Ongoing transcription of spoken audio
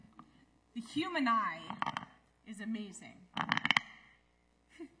The human eye is amazing.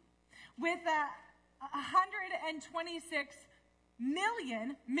 With 126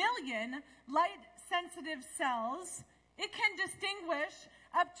 million light-sensitive cells, it can distinguish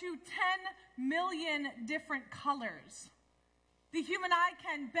up to 10 million different colors. The human eye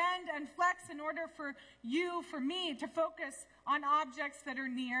can bend and flex in order for you, for me, to focus on objects that are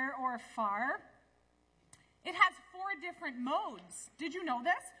near or far. It has 4 different modes. Did you know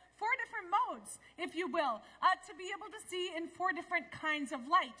this? 4 different modes, if you will, to be able to see in 4 different kinds of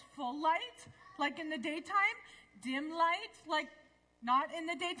light. Full light, like in the daytime. Dim light, like not in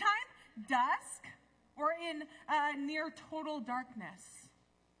the daytime. Dusk, or in near total darkness.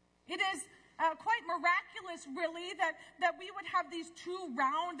 It is quite miraculous, really, that we would have these 2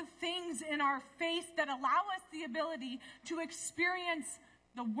 round things in our face that allow us the ability to experience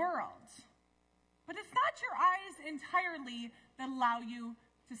the world. But it's not your eyes entirely that allow you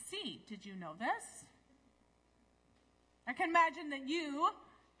to see. Did you know this? I can imagine that you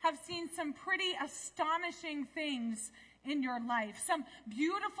have seen some pretty astonishing things in your life. Some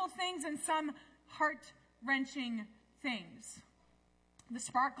beautiful things and some heart-wrenching things. The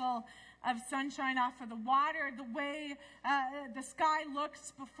sparkle of sunshine off of the water, the way the sky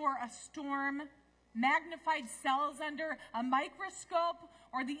looks before a storm, magnified cells under a microscope,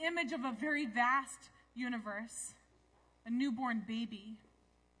 or the image of a very vast universe, a newborn baby,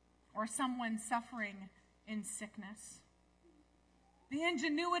 or someone suffering in sickness. The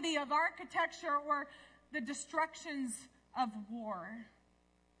ingenuity of architecture or the destructions of war.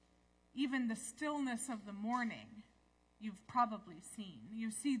 Even the stillness of the morning you've probably seen.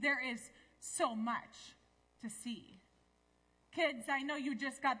 You see, there is so much to see. Kids, I know you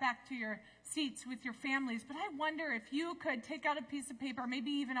just got back to your seats with your families, but I wonder if you could take out a piece of paper,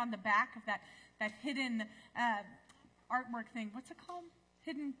 maybe even on the back of that hidden artwork thing. What's it called?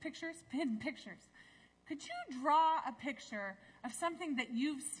 Hidden pictures? Hidden pictures. Could you draw a picture of something that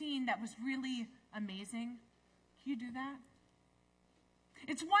you've seen that was really amazing? Can you do that?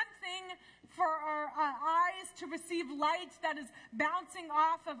 It's one thing for our eyes to receive light that is bouncing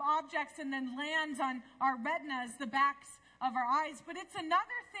off of objects and then lands on our retinas, the backs of our eyes. But it's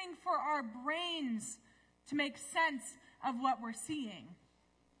another thing for our brains to make sense of what we're seeing.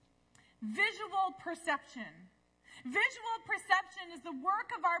 Visual perception. Visual perception is the work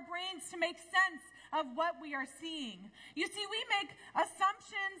of our brains to make sense of what we are seeing. You see, we make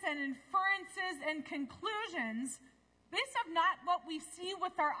assumptions and inferences and conclusions based on not what we see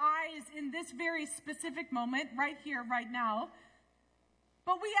with our eyes in this very specific moment, right here, right now.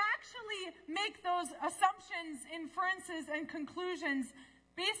 But we actually make those assumptions, inferences, and conclusions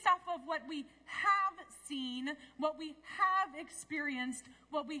based off of what we have seen, what we have experienced,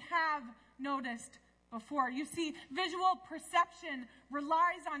 what we have noticed before. You see, visual perception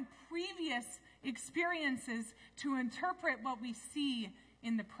relies on previous experiences to interpret what we see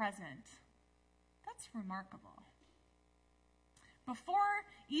in the present. That's remarkable. Before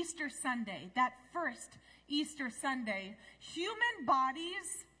Easter Sunday, that first Easter Sunday, human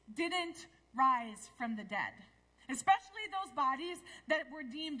bodies didn't rise from the dead, especially those bodies that were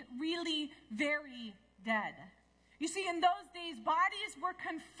deemed really very dead. You see, in those days, bodies were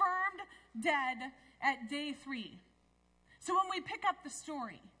confirmed dead at day 3. So when we pick up the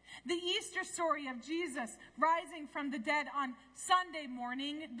story, the Easter story of Jesus rising from the dead on Sunday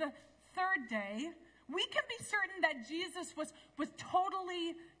morning, the 3rd day, we can be certain that Jesus was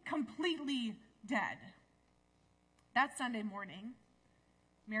totally, completely dead. That Sunday morning,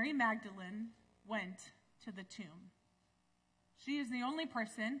 Mary Magdalene went to the tomb. She is the only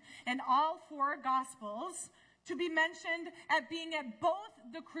person in all 4 Gospels to be mentioned at being at both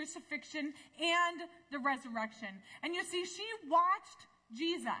the crucifixion and the resurrection. And you see, she watched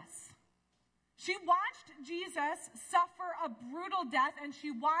Jesus. She watched Jesus suffer a brutal death, and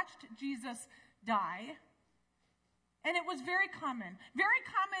she watched Jesus die. And it was very common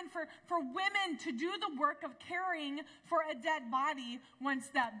for women to do the work of caring for a dead body once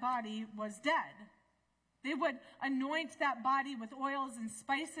that body was dead. They would anoint that body with oils and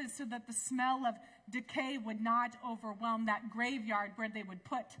spices so that the smell of decay would not overwhelm that graveyard where they would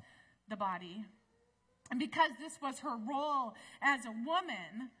put the body. And because this was her role as a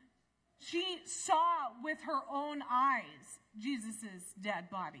woman, she saw with her own eyes Jesus' dead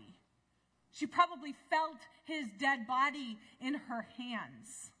body. She probably felt his dead body in her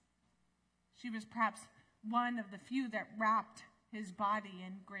hands. She was perhaps one of the few that wrapped his body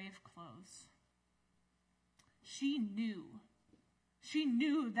in grave clothes. She knew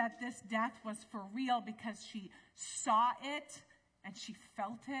that this death was for real because she saw it and she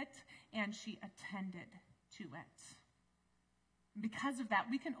felt it and she attended to it. And because of that,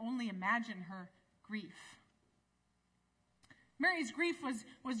 we can only imagine her grief. Mary's grief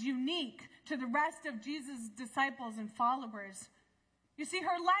was unique to the rest of Jesus' disciples and followers. You see,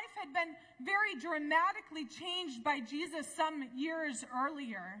 her life had been very dramatically changed by Jesus some years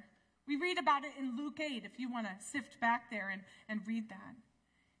earlier. We read about it in Luke 8, if you want to sift back there and read that.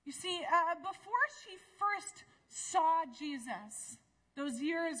 You see, before she first saw Jesus, those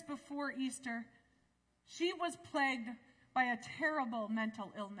years before Easter, she was plagued by a terrible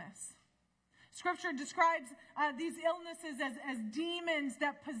mental illness. Scripture describes these illnesses as demons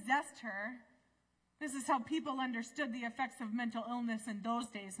that possessed her. This is how people understood the effects of mental illness in those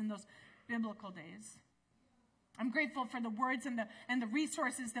days, in those biblical days. I'm grateful for the words and the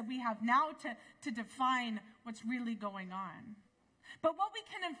resources that we have now to define what's really going on. But what we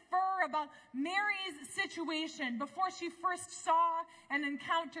can infer about Mary's situation before she first saw and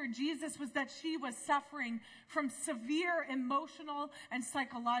encountered Jesus was that she was suffering from severe emotional and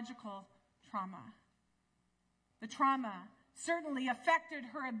psychological trauma. The trauma certainly affected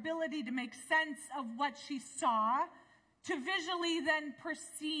her ability to make sense of what she saw, to visually then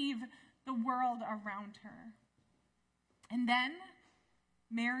perceive the world around her. And then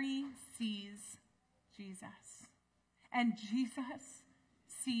Mary sees Jesus. And Jesus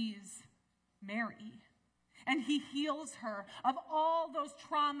sees Mary. And he heals her of all those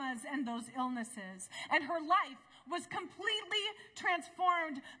traumas and those illnesses. And her life was completely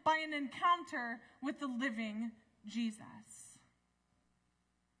transformed by an encounter with the living Jesus.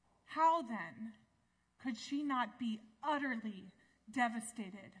 How then could she not be utterly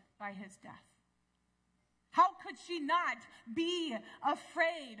devastated by his death? How could she not be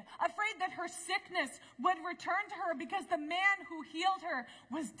afraid that her sickness would return to her because the man who healed her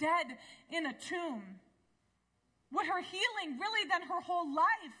was dead in a tomb? Would her healing really then her whole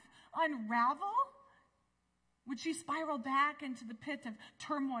life unravel? Would she spiral back into the pit of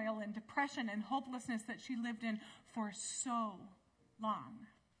turmoil and depression and hopelessness that she lived in for so long?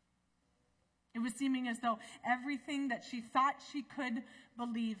 It was seeming as though everything that she thought she could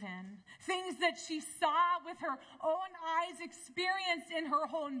believe in, things that she saw with her own eyes, experienced in her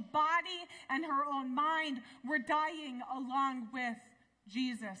own body and her own mind, were dying along with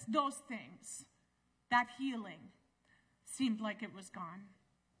Jesus. Those things, that healing, seemed like it was gone.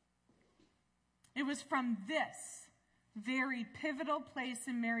 It was from this very pivotal place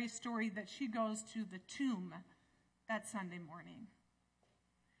in Mary's story that she goes to the tomb that Sunday morning.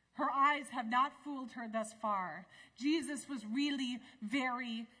 Her eyes have not fooled her thus far. Jesus was really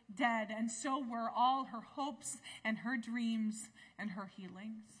very dead, and so were all her hopes and her dreams and her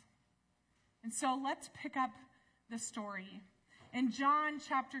healings. And so let's pick up the story. In John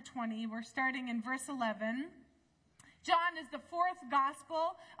chapter 20, we're starting in verse 11. John is the fourth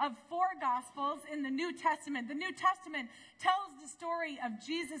gospel of four gospels in the New Testament. The New Testament tells the story of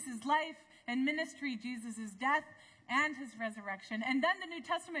Jesus' life and ministry, Jesus' death, and his resurrection. And then the New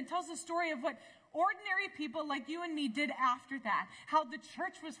Testament tells the story of what ordinary people like you and me did after that, how the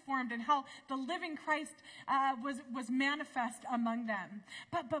church was formed and how the living Christ was manifest among them.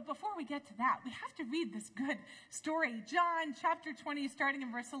 But before we get to that, we have to read this good story. John chapter 20, starting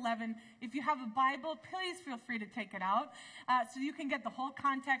in verse 11. If you have a Bible, please feel free to take it out so you can get the whole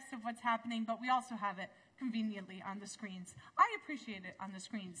context of what's happening, but we also have it conveniently on the screens. I appreciate it on the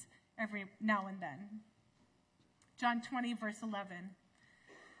screens every now and then. John 20, verse 11.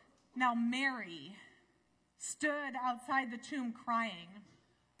 Now Mary stood outside the tomb crying.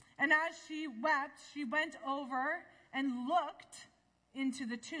 And as she wept, she went over and looked into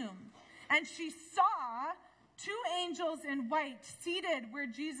the tomb. And she saw two angels in white seated where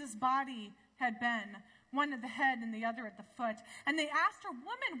Jesus' body had been, one at the head and the other at the foot. And they asked her,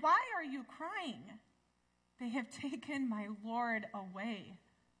 "Woman, why are you crying?" "They have taken my Lord away,"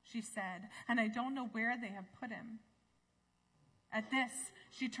 she said, "and I don't know where they have put him." At this,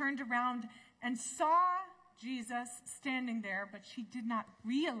 she turned around and saw Jesus standing there, but she did not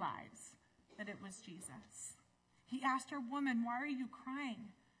realize that it was Jesus. He asked her, "Woman, why are you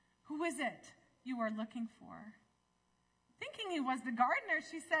crying? Who is it you are looking for?" Thinking he was the gardener,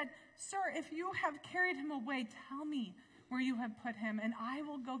 she said, "Sir, if you have carried him away, tell me where you have put him, and I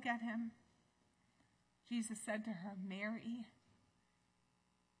will go get him." Jesus said to her, "Mary."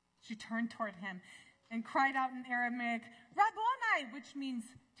 She turned toward him and cried out in Aramaic, "Rabboni," which means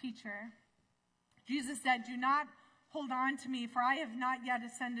teacher. Jesus said, "Do not hold on to me, for I have not yet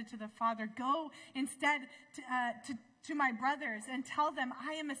ascended to the Father. Go instead to my brothers and tell them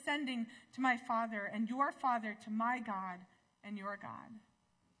I am ascending to my Father and your Father, to my God and your God."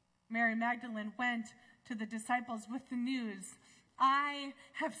 Mary Magdalene went to the disciples with the news, "I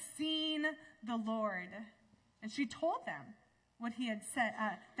have seen the Lord." And she told them what he had said,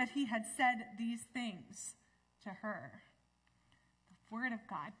 that he had said these things to her. The word of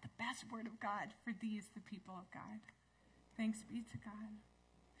God, the best word of God for these, the people of God. Thanks be to God.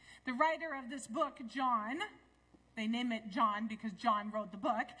 The writer of this book, John, they name it John because John wrote the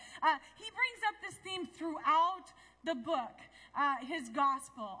book. He brings up this theme throughout the book, his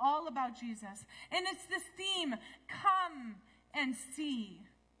gospel, all about Jesus. And it's this theme, come and see.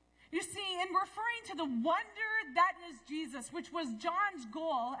 You see, in referring to the wonder that is Jesus, which was John's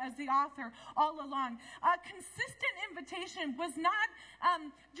goal as the author all along, a consistent invitation was not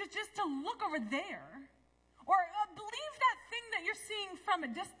just to look over there or believe that thing that you're seeing from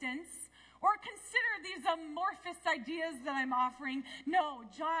a distance or consider these amorphous ideas that I'm offering. No,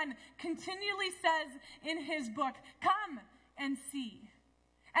 John continually says in his book, come and see.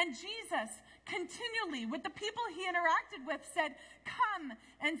 And Jesus continually, with the people he interacted with, said, come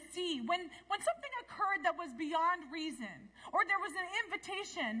and see. When something occurred that was beyond reason, or there was an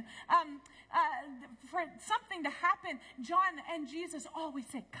invitation for something to happen, John and Jesus always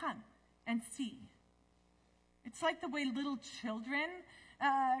said, come and see. It's like the way little children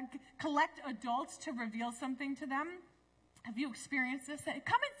collect adults to reveal something to them. Have you experienced this? Come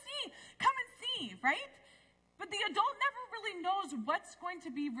and see, right? But the adult never really knows what's going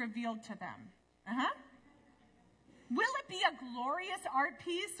to be revealed to them. Will it be a glorious art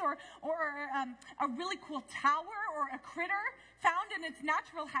piece or a really cool tower or a critter found in its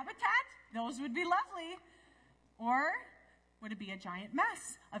natural habitat? Those would be lovely. Or would it be a giant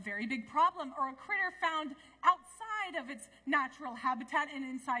mess, a very big problem, or a critter found outside of its natural habitat and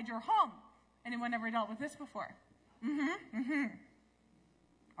inside your home? Anyone ever dealt with this before?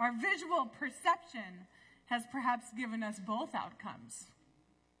 Our visual perception has perhaps given us both outcomes.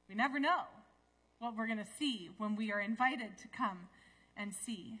 We never know what we're going to see when we are invited to come and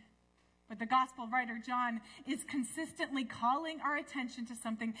see. But the gospel writer John is consistently calling our attention to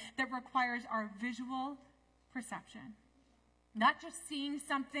something that requires our visual perception. Not just seeing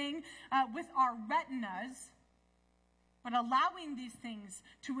something with our retinas, but allowing these things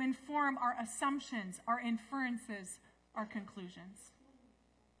to inform our assumptions, our inferences, our conclusions.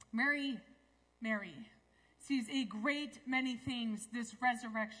 Mary sees a great many things this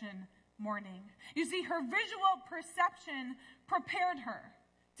resurrection morning. You see, her visual perception prepared her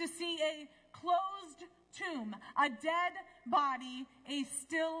to see a closed tomb, a dead body, a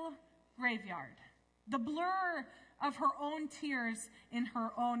still graveyard. The blur of her own tears in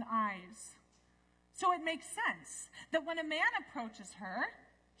her own eyes. So it makes sense that when a man approaches her,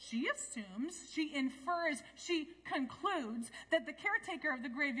 she assumes, she infers, she concludes that the caretaker of the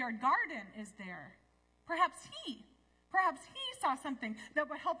graveyard garden is there. Perhaps he saw something that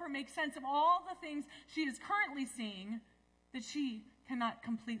would help her make sense of all the things she is currently seeing that she cannot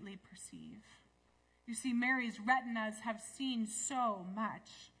completely perceive. You see, Mary's retinas have seen so much.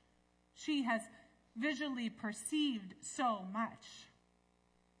 She has visually perceived so much.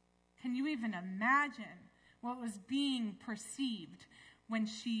 Can you even imagine what was being perceived when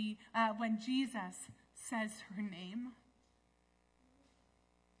Jesus says her name?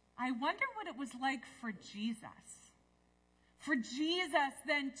 I wonder what it was like for Jesus. For Jesus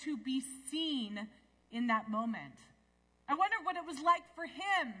then to be seen in that moment. I wonder what it was like for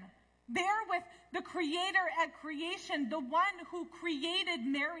him, there with the Creator at creation, the one who created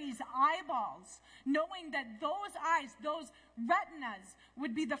Mary's eyeballs, knowing that those eyes, those retinas,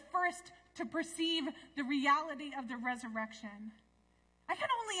 would be the first to perceive the reality of the resurrection. I can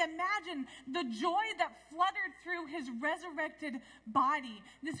only imagine the joy that fluttered through his resurrected body,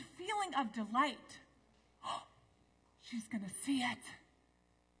 this feeling of delight. Oh, she's going to see it.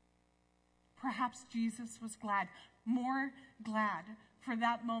 Perhaps Jesus was glad, more glad for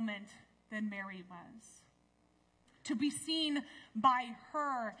that moment than Mary was. To be seen by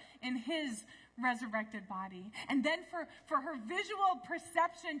her in his resurrected body. And then for her visual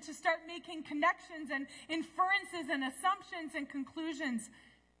perception to start making connections and inferences and assumptions and conclusions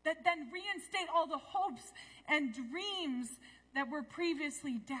that then reinstate all the hopes and dreams that were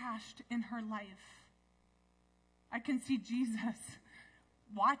previously dashed in her life. I can see Jesus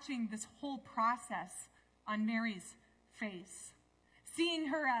watching this whole process on Mary's face, seeing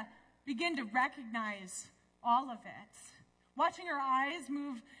her begin to recognize all of it, watching her eyes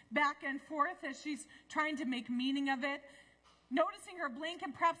move back and forth as she's trying to make meaning of it, noticing her blink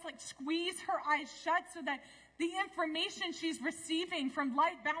and perhaps squeeze her eyes shut so that the information she's receiving from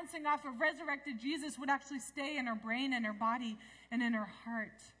light bouncing off of resurrected Jesus would actually stay in her brain and her body and in her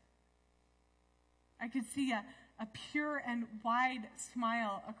heart. I could see a pure and wide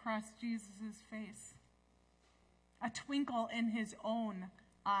smile across Jesus' face, a twinkle in his own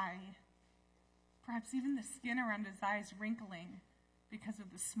eye. perhaps even the skin around his eyes wrinkling because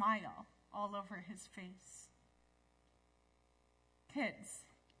of the smile all over his face. Kids,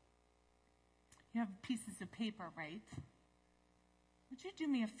 you have pieces of paper, right? Would you do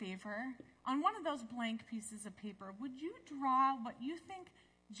me a favor? On one of those blank pieces of paper, would you draw what you think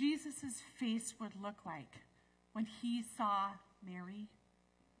Jesus' face would look like when he saw Mary?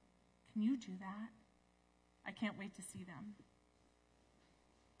 Can you do that? I can't wait to see them.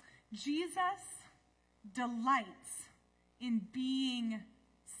 Jesus delights in being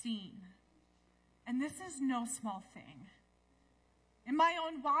seen. And this is no small thing. In my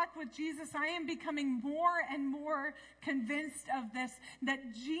own walk with Jesus, I am becoming more and more convinced of this,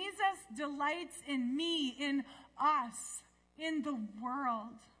 that Jesus delights in me, in us, in the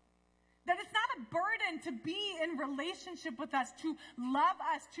world. That it's not a burden to be in relationship with us, to love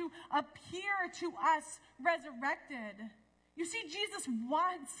us, to appear to us resurrected. You see, Jesus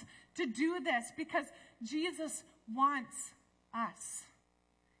wants to do this because Jesus wants us.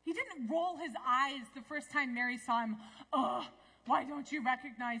 He didn't roll his eyes the first time Mary saw him. Oh, why don't you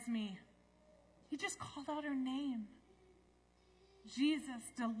recognize me? He just called out her name. Jesus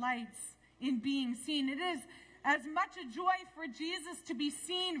delights in being seen. It is as much a joy for Jesus to be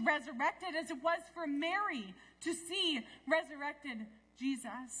seen resurrected as it was for Mary to see resurrected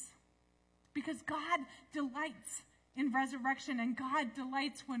Jesus. Because God delights in resurrection, and God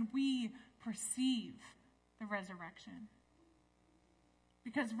delights when we perceive the resurrection.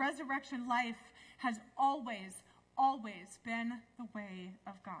 Because resurrection life has always been the way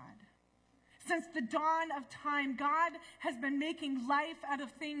of God. Since the dawn of time, God has been making life out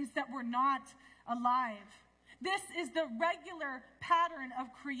of things that were not alive. This is the regular pattern of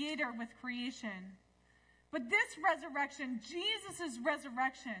creator with creation. But this resurrection, Jesus'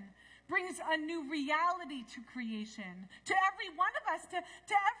 resurrection, brings a new reality to creation, to every one of us, to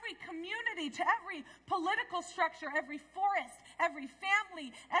every community, to every political structure, every forest, every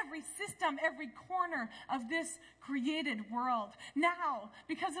family, every system, every corner of this created world. Now,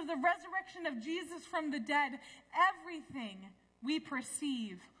 because of the resurrection of Jesus from the dead, everything we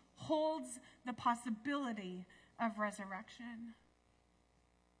perceive holds the possibility of resurrection.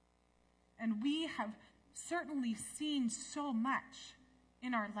 And we have certainly seen so much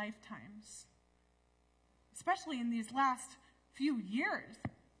in our lifetimes, especially in these last few years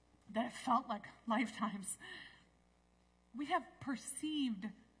that have felt like lifetimes. We have perceived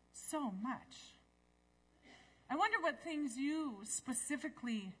so much. I wonder what things you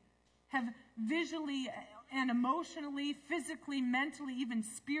specifically have visually and emotionally, physically, mentally, even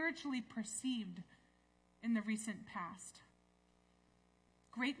spiritually perceived in the recent past.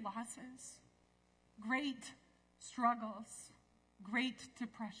 Great losses, great struggles, great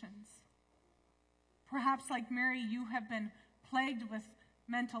depressions. Perhaps like Mary, you have been plagued with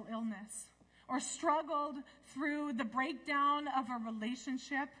mental illness, or struggled through the breakdown of a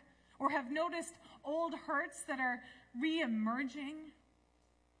relationship, or have noticed old hurts that are re-emerging.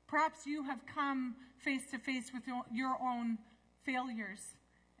 Perhaps you have come face to face with your own failures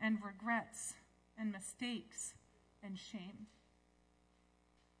and regrets and mistakes and shame.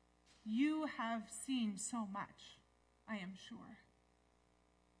 You have seen so much, I am sure.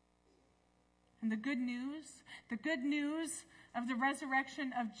 And the good news of the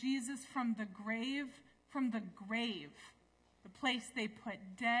resurrection of Jesus from the grave, the place they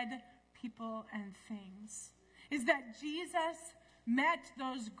put dead people and things, is that Jesus met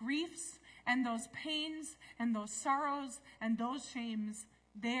those griefs and those pains and those sorrows and those shames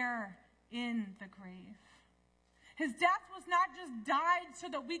there in the grave. His death was not just died so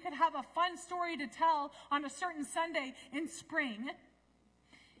that we could have a fun story to tell on a certain Sunday in spring.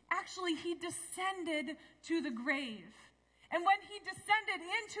 Actually, he descended to the grave. And when he descended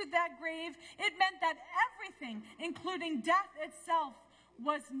into that grave, it meant that everything, including death itself,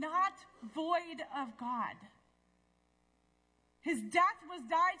 was not void of God. His death was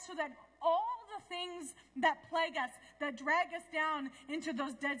died so that all the things that plague us, that drag us down into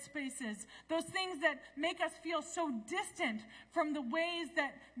those dead spaces, those things that make us feel so distant from the ways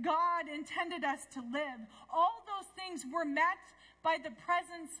that God intended us to live, all those things were met by the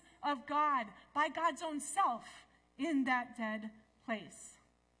presence of God, by God's own self in that dead place.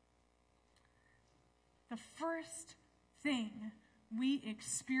 The first thing we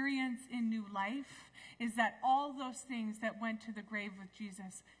experience in new life is that all those things that went to the grave with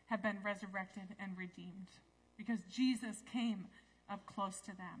Jesus have been resurrected and redeemed because Jesus came up close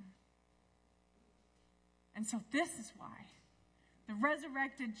to them. And so this is why the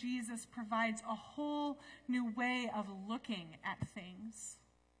resurrected Jesus provides a whole new way of looking at things.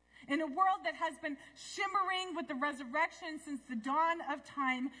 In a world that has been shimmering with the resurrection since the dawn of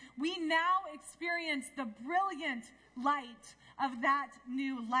time, we now experience the brilliant light of that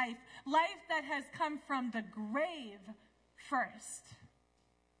new life. Life that has come from the grave first.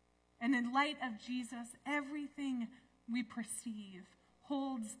 And in light of Jesus, everything we perceive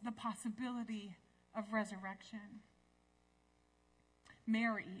holds the possibility of resurrection.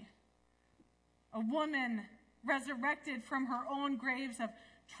 Mary, a woman resurrected from her own graves of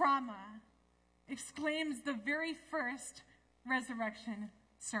trauma, exclaims the very first resurrection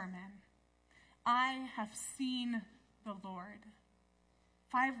sermon, "I have seen the Lord."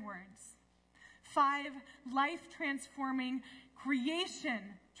 5 words. 5 life-transforming,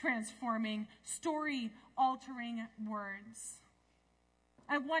 creation-transforming, story-altering words.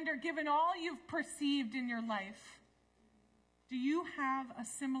 I wonder, given all you've perceived in your life, do you have a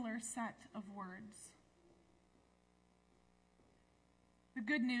similar set of words? The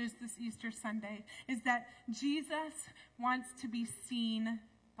good news this Easter Sunday is that Jesus wants to be seen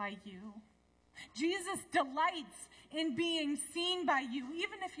by you. Jesus delights in being seen by you,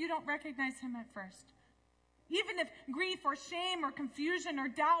 even if you don't recognize him at first. Even if grief or shame or confusion or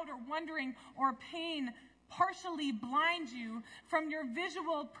doubt or wondering or pain partially blind you from your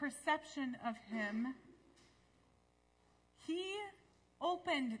visual perception of him, he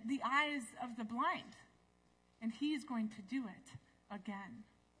opened the eyes of the blind, and he's going to do it again.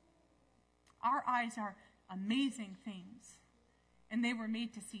 Our eyes are amazing things, and they were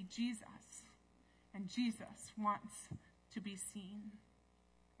made to see Jesus, and Jesus wants to be seen.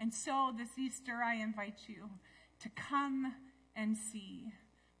 And so this Easter, I invite you to come and see,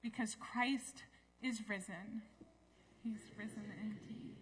 because Christ is risen. He's risen indeed.